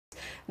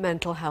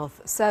mental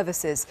health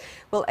services.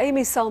 Well,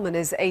 Amy Sulman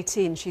is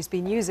 18. She's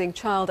been using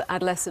child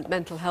adolescent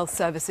mental health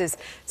services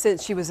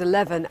since she was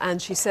 11,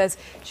 and she says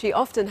she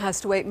often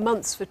has to wait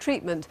months for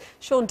treatment.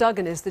 Sean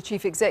Duggan is the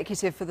chief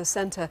executive for the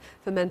Centre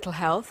for Mental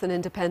Health, an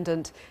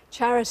independent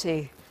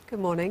charity. Good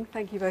morning.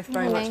 Thank you both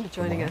very much for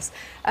joining us.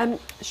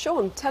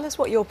 Sean, tell us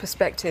what your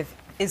perspective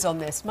is on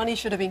this. Money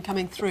should have been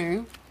coming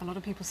through. A lot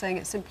of people saying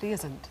it simply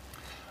isn't.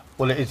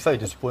 Well, it's very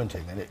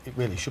disappointing, and it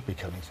really should be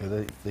coming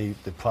through.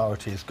 The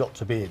priority has got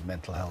to be in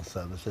mental health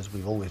services.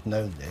 We've always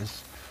known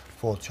this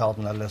for child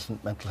and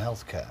adolescent mental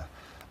health care.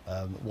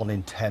 1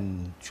 in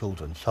 10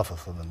 children suffer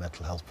from a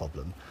mental health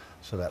problem,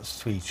 so that's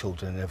 3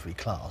 children in every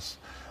class.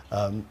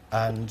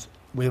 And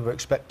we were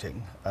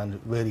expecting and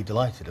really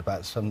delighted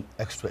about some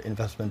extra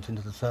investment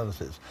into the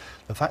services.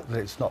 The fact that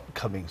it's not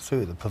coming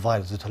through, the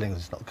providers are telling us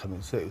it's not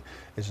coming through,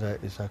 is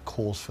a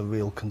cause for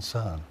real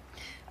concern.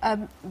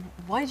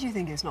 Why do you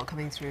think it's not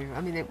coming through?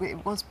 I mean,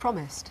 it was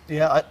promised.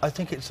 Yeah, I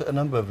think it's a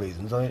number of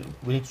reasons. I mean,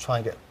 we need to try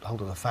and get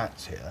hold of the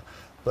facts here,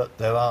 but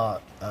there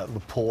are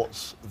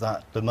reports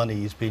that the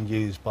money is being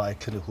used by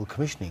clinical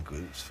commissioning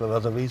groups for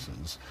other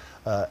reasons,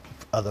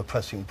 other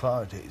pressing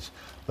priorities.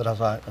 But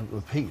as I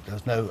repeat,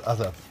 there's no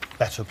other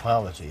better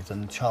priority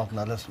than child and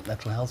adolescent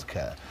mental health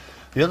care.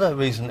 The other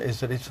reason is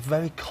that it's a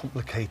very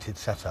complicated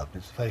setup,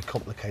 it's a very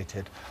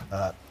complicated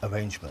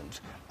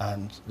arrangement,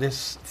 and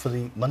this, for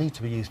the money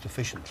to be used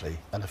efficiently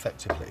and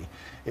effectively,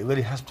 it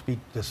really has to be,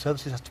 the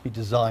services have to be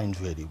designed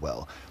really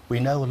well. We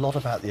know a lot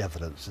about the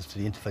evidence as to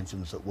the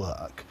interventions that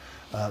work.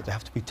 They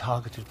have to be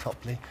targeted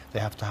properly, they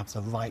have to have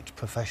the right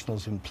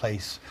professionals in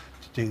place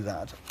to do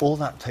that. All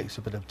that takes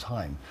a bit of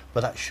time, but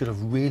that should have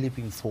really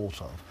been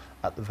thought of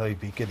at the very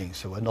beginning,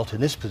 so we're not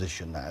in this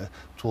position now,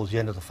 towards the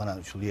end of the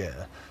financial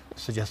year,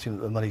 suggesting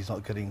that the money's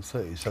not getting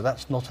through. So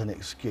that's not an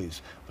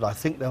excuse, but I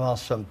think there are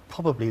some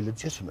probably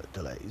legitimate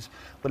delays,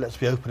 but let's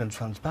be open and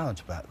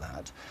transparent about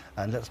that,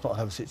 and let's not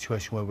have a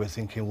situation where we're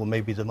thinking, well,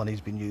 maybe the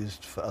money's been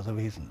used for other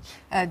reasons.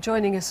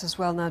 Joining us as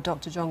well now,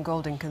 Dr. John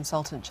Golding,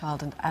 consultant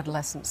child and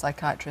adolescent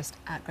psychiatrist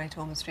at Great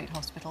Ormond Street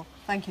Hospital.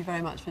 Thank you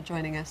very much for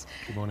joining us.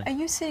 Good morning. Are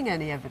you seeing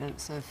any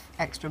evidence of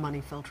extra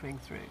money filtering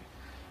through?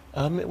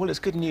 Well, it's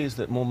good news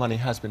that more money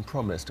has been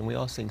promised, and we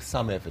are seeing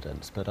some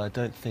evidence, but I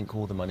don't think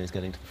all the money is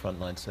getting to the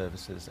frontline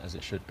services as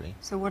it should be.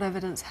 So what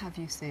evidence have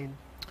you seen?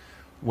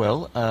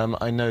 Well,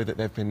 I know that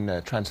there have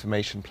been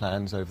transformation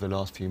plans over the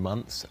last few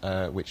months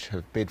which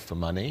have bid for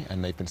money,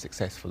 and they've been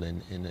successful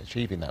in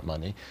achieving that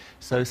money.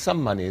 So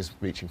some money is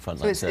reaching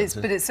frontline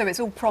services. So it's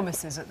all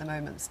promises at the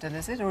moment still,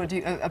 is it? Or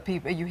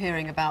are you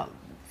hearing about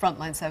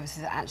frontline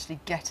services actually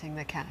getting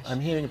the cash? I'm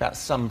hearing about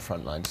some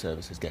frontline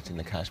services getting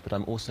the cash, but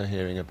I'm also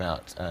hearing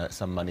about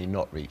some money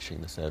not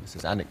reaching the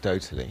services,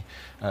 anecdotally.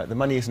 The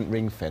money isn't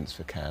ring-fenced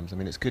for CAMHS. I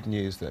mean, it's good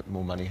news that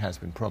more money has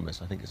been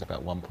promised. I think it's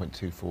about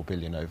 1.24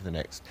 billion over the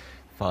next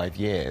 5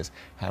 years.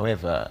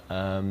 However,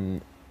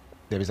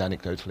 there is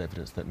anecdotal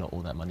evidence that not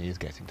all that money is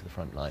getting to the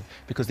front line,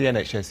 because the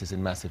NHS is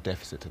in massive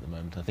deficit at the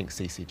moment. I think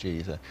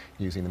CCGs are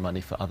using the money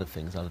for other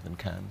things other than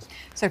CAMHS.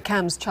 So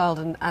CAMHS, Child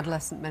and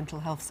Adolescent Mental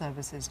Health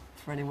Services,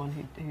 for anyone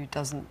who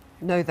doesn't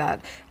know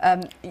that.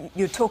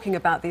 You're talking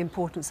about the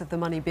importance of the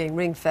money being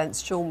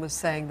ring-fenced. Sean was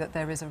saying that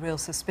there is a real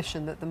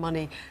suspicion that the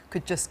money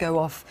could just go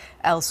off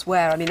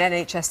elsewhere. I mean,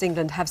 NHS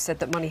England have said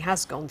that money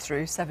has gone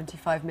through,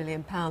 £75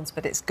 million,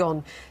 but it's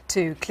gone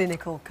to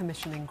clinical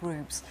commissioning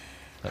groups.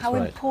 That's How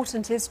right.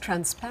 important is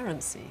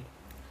transparency?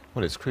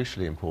 Well, it's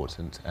crucially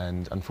important,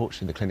 and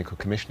unfortunately the clinical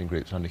commissioning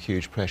groups are under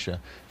huge pressure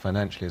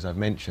financially, as I've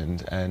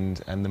mentioned, and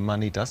the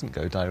money doesn't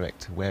go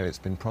direct to where it's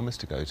been promised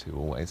to go to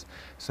always.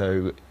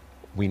 So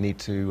we need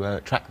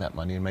to track that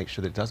money and make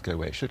sure that it does go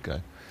where it should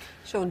go.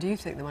 Sean, do you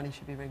think the money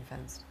should be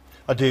ring-fenced?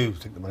 I do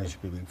think the money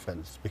should be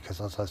ring-fenced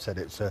because, as I said,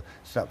 it's an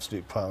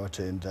absolute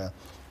priority, and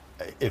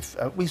if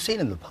we've seen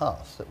in the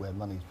past that where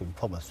money's been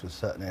promised to a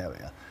certain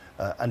area,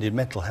 and in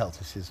mental health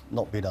this has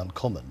not been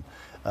uncommon,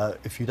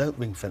 if you don't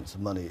ring-fence the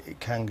money, it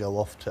can go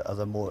off to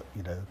other more,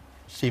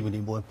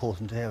 seemingly more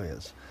important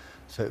areas.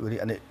 So it really,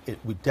 and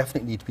we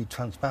definitely need to be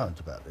transparent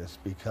about this,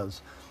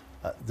 because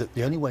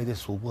the only way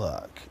this will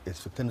work is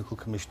for clinical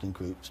commissioning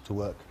groups to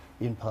work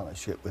in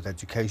partnership with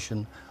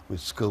education, with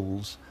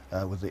schools,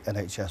 with the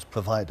NHS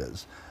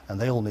providers,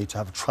 and they all need to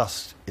have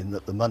trust in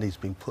that the money's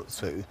been put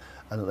through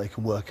and that they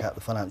can work out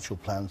the financial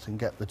plans and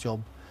get the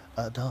job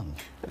done.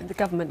 I mean, the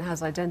government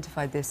has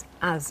identified this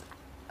as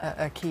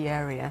a key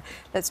area.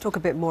 Let's talk a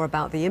bit more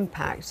about the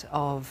impact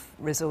of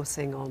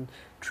resourcing on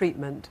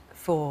treatment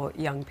for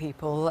young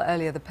people.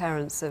 Earlier, the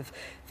parents of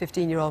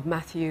 15-year-old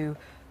Matthew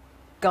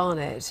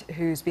Garnett,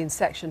 who's been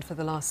sectioned for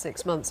the last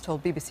 6 months,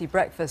 told BBC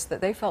Breakfast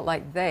that they felt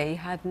like they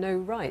had no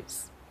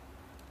rights.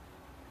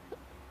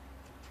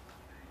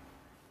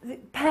 The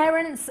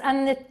parents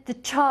and the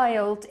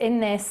child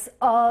in this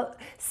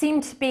seem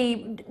to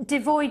be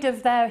devoid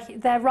of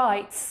their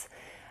rights,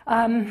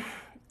 and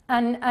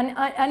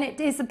it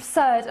is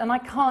absurd. And I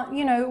can't,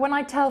 when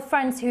I tell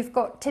friends who've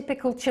got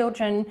typical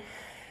children,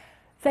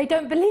 they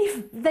don't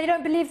believe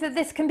that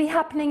this can be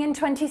happening in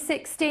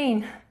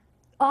 2016.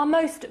 Our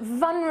most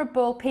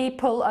vulnerable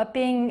people are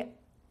being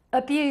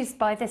abused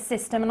by this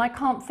system, and I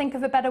can't think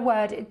of a better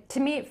word. To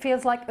me, it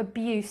feels like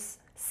abuse,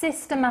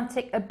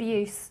 systematic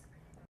abuse.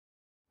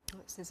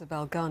 That's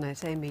Isabel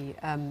Garnett. Amy,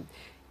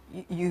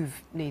 you've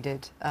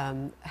needed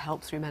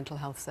help through mental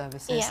health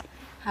services. Yeah.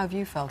 How have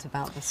you felt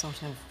about the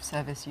sort of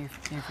service you've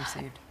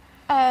received?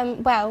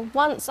 Well,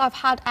 once I've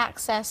had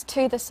access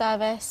to the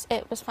service,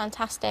 it was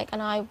fantastic,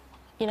 and I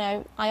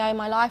owe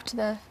my life to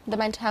the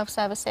mental health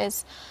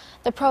services.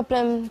 The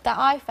problem that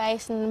I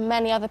face and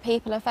many other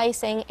people are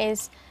facing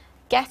is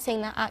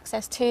getting that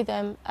access to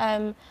them.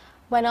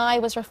 When I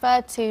was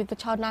referred to the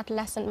child and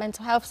adolescent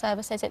mental health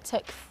services, it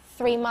took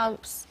 3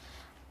 months.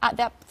 At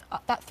that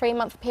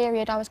 3-month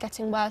period, I was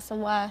getting worse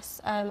and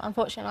worse.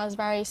 Unfortunately, I was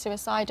very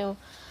suicidal,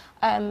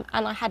 and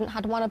I hadn't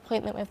had one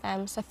appointment with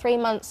them. So 3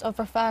 months of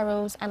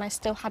referrals, and I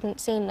still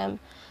hadn't seen them.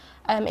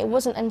 It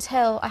wasn't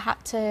until I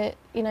had to,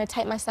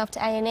 take myself to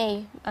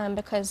A&E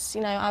because,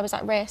 I was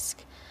at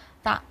risk,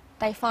 that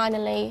they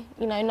finally,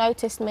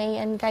 noticed me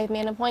and gave me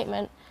an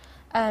appointment.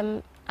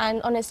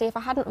 And honestly, if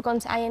I hadn't gone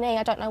to A&E,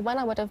 I don't know when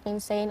I would have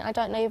been seen. I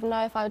don't even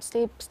know if I would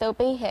still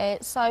be here.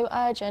 It's so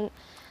urgent.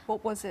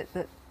 What was it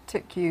that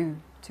took you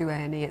to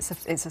A&E?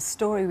 It's a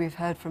story we've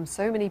heard from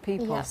so many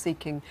people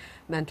seeking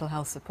mental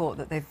health support,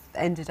 that they've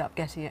ended up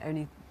getting it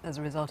only as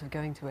a result of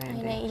going to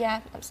A&E.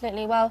 Yeah,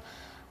 absolutely. Well,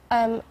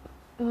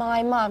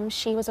 my mum,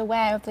 she was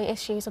aware of the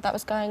issues that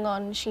was going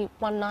on.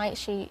 One night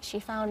she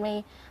found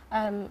me,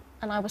 and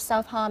I was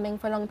self-harming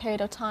for a long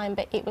period of time,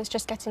 but it was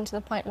just getting to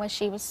the point where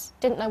she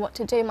didn't know what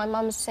to do. My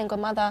mum's a single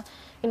mother,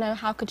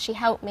 how could she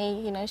help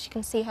me? She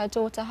can see her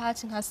daughter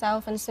hurting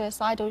herself and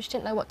suicidal. She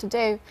didn't know what to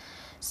do.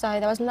 So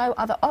there was no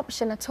other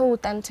option at all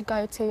than to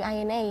go to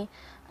A&E,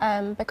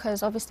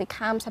 because obviously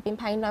CAMHS had been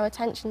paying no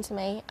attention to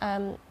me,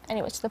 and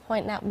it was to the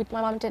point that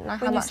my mum didn't know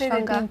how much longer. When you say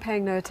they've been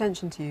paying no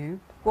attention to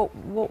you,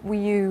 what were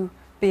you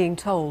being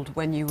told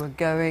when you were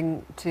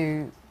going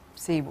to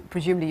see,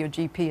 presumably your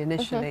GP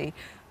initially?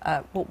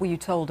 What were you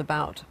told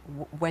about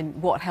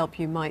what help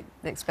you might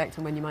expect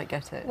and when you might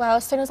get it? Well,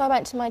 as soon as I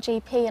went to my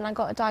GP and I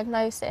got a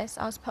diagnosis,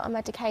 I was put on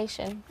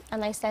medication,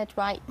 and they said,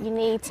 right, you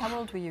need to... How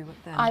old were you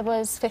then? I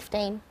was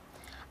 15.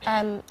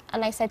 And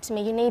they said to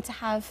me, you need to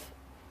have,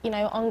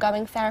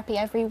 ongoing therapy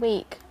every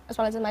week, as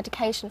well as a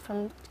medication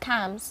from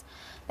CAMHS.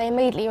 They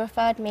immediately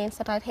referred me and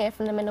said I'd hear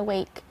from them in a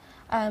week.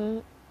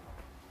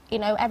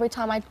 Every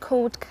time I'd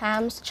called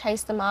CAMHS to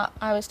chase them up,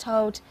 I was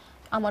told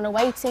I'm on a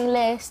waiting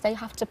list, they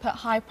have to put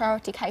high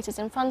priority cases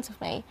in front of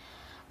me.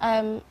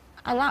 And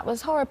that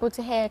was horrible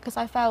to hear, because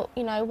I felt,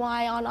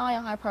 why aren't I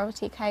a high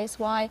priority case?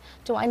 Why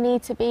do I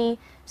need to be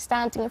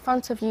standing in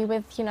front of you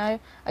with, a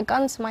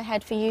gun to my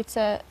head for you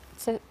to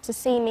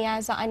see me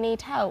as that I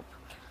need help?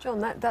 John,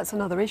 that's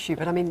another issue,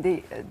 but I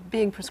mean,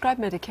 being prescribed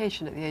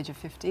medication at the age of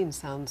 15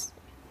 sounds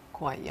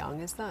quite young.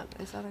 Is that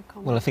a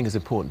common? Well, I think it's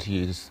important to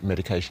use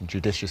medication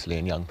judiciously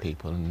in young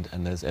people,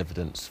 and there's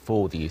evidence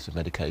for the use of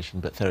medication,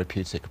 but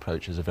therapeutic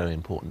approaches are very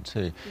important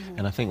too.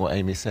 And I think what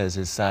Amy says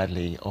is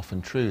sadly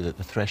often true, that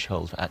the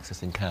threshold for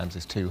accessing CAMHS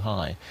is too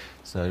high.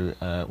 So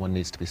one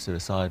needs to be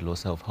suicidal or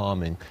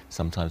self-harming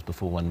sometimes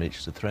before one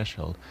reaches the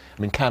threshold.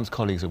 I mean, CAMHS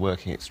colleagues are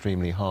working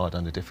extremely hard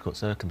under difficult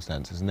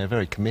circumstances, and they're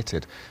very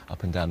committed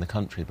up and down the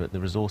country, but the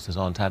resources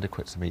aren't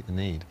adequate to meet the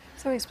need.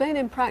 So explain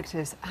in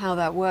practice how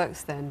that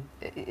works then.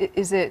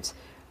 Is it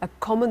a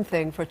common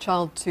thing for a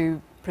child to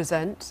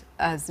present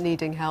as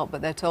needing help, but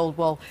they're told,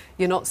 well,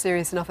 you're not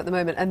serious enough at the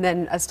moment, and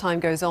then as time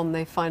goes on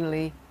they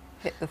finally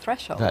hit the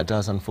threshold? That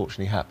does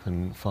unfortunately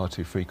happen far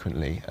too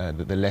frequently,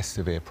 that the less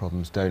severe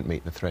problems don't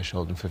meet the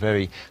threshold, and for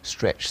very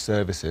stretched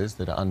services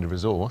that are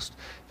under-resourced,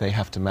 they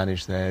have to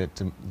manage the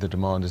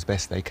demand as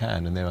best they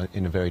can, and they're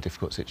in a very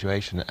difficult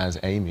situation, as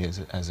Amy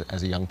is,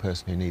 as a young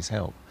person who needs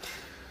help.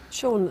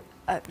 Sean,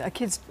 are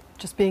kids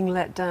just being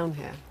let down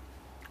here?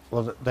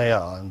 Well, they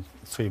are, and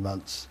 3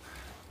 months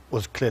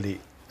was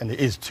clearly, and it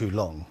is too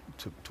long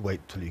to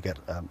wait till you get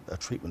a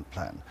treatment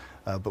plan.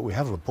 But we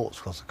have reports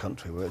across the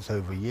country where it's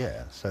over a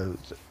year, so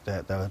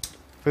there are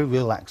very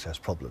real access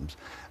problems,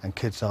 and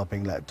kids are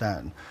being let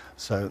down.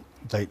 So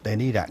they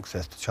need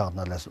access to child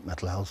and adolescent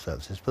mental health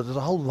services, but there's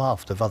a whole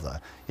raft of other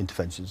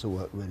interventions that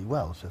work really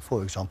well. So,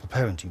 for example,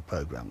 parenting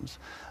programmes,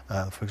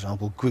 for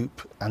example,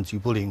 group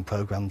anti-bullying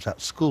programmes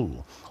at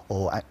school,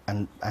 or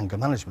anger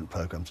management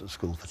programmes at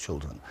school for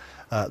children.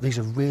 These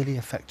are really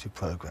effective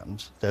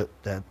programmes.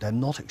 They're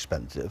not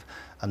expensive,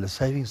 and the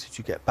savings that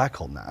you get back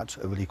on that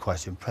are really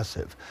quite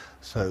impressive.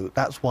 So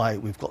that's why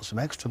we've got some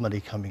extra money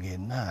coming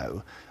in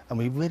now, and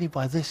we really,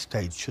 by this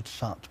stage, should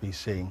start to be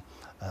seeing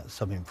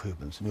some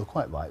improvements. And you're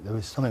quite right, there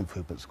is some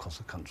improvements across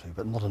the country,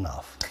 but not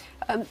enough.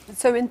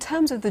 So in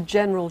terms of the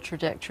general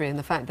trajectory and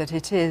the fact that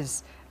it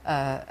is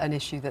an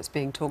issue that's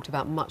being talked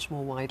about much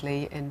more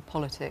widely in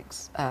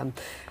politics,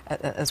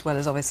 as well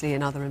as obviously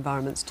in other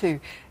environments too,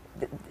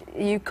 are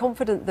you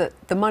confident that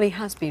the money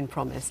has been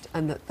promised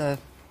and that the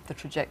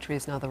trajectory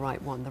is now the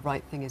right one, the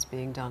right thing is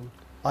being done?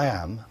 I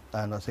am,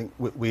 and I think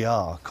we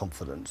are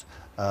confident.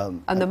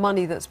 And the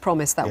money that's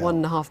promised, that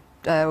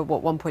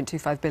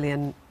 1.25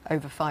 billion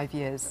over 5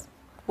 years,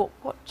 what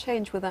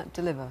change will that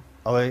deliver?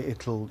 Oh,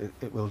 it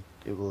will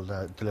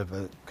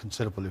deliver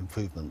considerable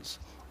improvements.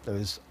 There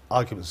is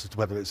arguments as to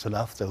whether it's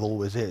enough. There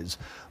always is,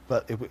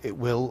 but it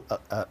will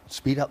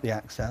speed up the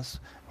access.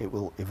 It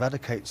will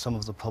eradicate some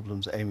of the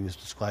problems Amy was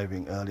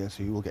describing earlier.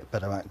 So you will get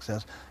better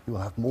access. You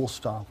will have more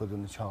staff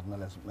within the child and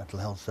adolescent mental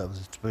health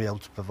services to be able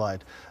to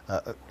provide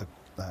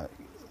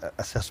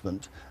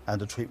assessment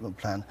and a treatment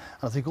plan.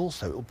 And I think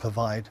also it will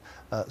provide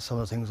some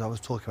of the things I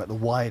was talking about, the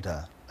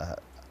wider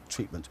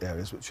treatment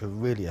areas which are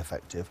really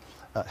effective,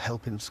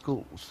 helping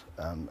schools,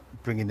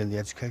 bringing in the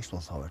educational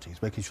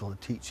authorities, making sure the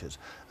teachers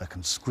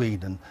can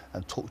screen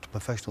and talk to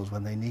professionals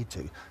when they need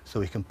to, so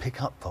we can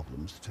pick up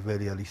problems at a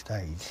really early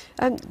stage.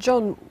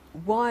 John,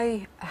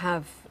 why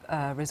have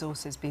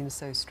resources been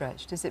so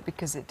stretched? Is it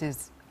because it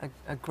is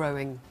a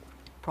growing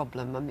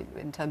problem? I mean,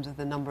 in terms of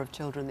the number of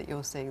children that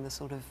you're seeing, the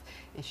sort of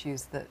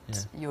issues that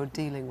you're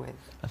dealing with?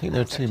 I think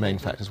there are two main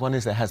factors. One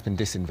is there has been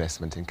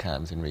disinvestment in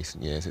CAMS in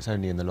recent years. It's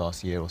only in the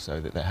last year or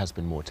so that there has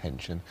been more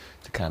attention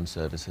to CAMS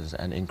services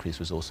and increased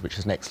resources, which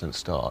is an excellent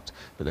start,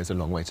 but there's a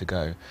long way to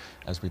go,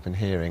 as we've been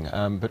hearing.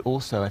 But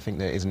also I think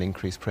there is an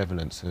increased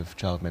prevalence of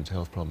child mental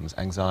health problems.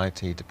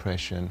 Anxiety,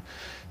 depression,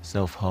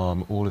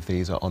 self-harm, all of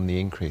these are on the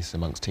increase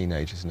amongst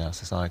teenagers in our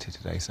society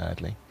today,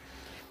 sadly.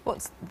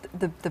 What's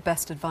the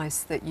best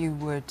advice that you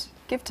would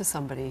give to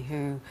somebody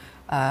who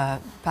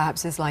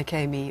perhaps is like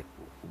Amy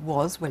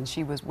was when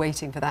she was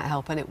waiting for that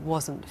help and it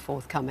wasn't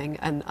forthcoming,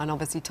 and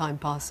obviously time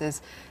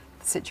passes,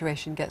 the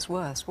situation gets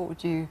worse? What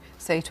would you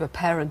say to a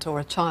parent or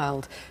a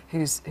child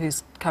who's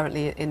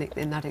currently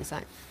in that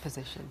exact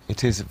position?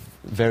 It is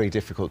very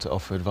difficult to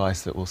offer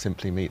advice that will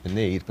simply meet the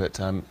need, but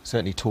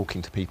certainly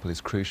talking to people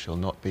is crucial,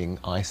 not being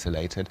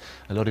isolated.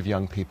 A lot of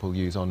young people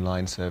use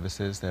online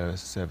services. There are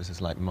services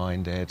like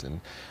MindEd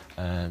and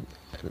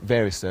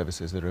various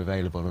services that are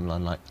available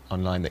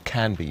online that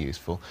can be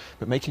useful,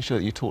 but making sure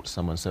that you talk to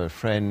someone, so a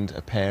friend,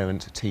 a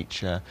parent, a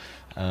teacher,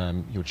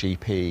 your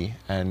GP,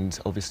 and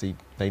obviously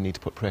they need to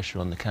put pressure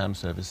on the CAMS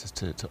services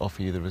to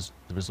offer you the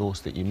resource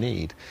that you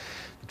need.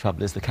 The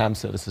trouble is the CAMS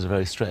services are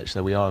very stretched,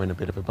 so we are in a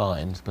bit of a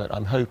bind, but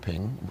I'm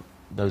hoping,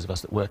 those of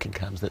us that work in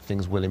CAMS, that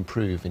things will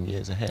improve in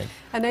years ahead.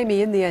 And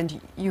Amy, in the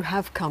end, you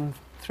have come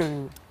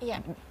through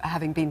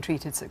having been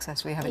treated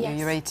successfully, haven't you?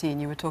 You're 18,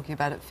 you were talking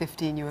about at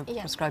 15 you were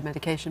prescribed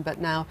medication, but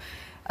now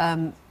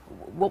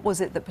what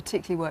was it that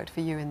particularly worked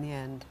for you in the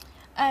end?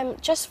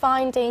 Just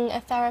finding a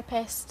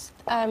therapist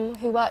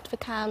who worked for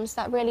CAMS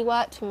that really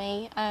worked for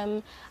me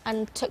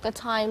and took the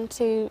time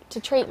to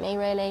treat me,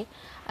 really.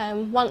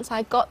 Once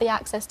I got the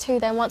access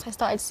to them, once I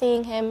started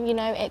seeing him, you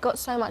know, it got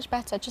so much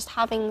better. Just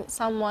having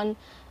someone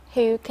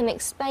who can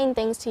explain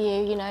things to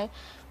you, you know.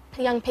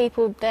 Young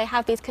people, they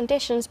have these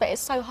conditions, but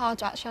it's so hard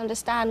to actually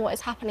understand what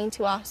is happening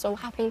to us or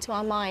happening to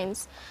our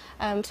minds,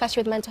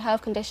 especially with mental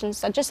health conditions.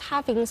 So just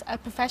having a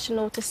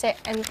professional to sit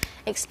and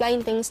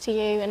explain things to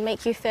you and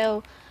make you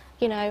feel,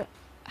 you know,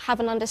 have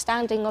an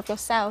understanding of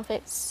yourself,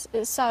 it's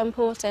so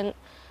important,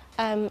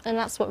 and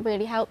that's what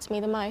really helped me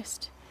the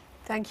most.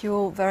 Thank you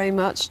all very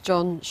much,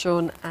 John,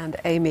 Sean and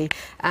Amy.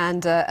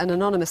 And an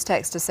anonymous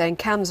texter saying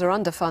CAMS are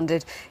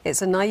underfunded.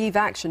 It's a naive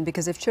action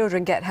because if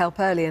children get help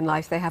early in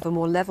life, they have a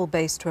more level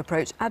base to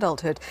approach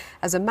adulthood.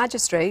 As a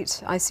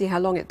magistrate, I see how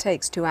long it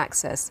takes to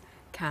access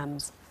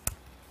CAMS.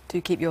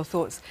 Do keep your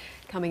thoughts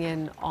coming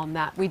in on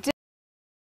that. We did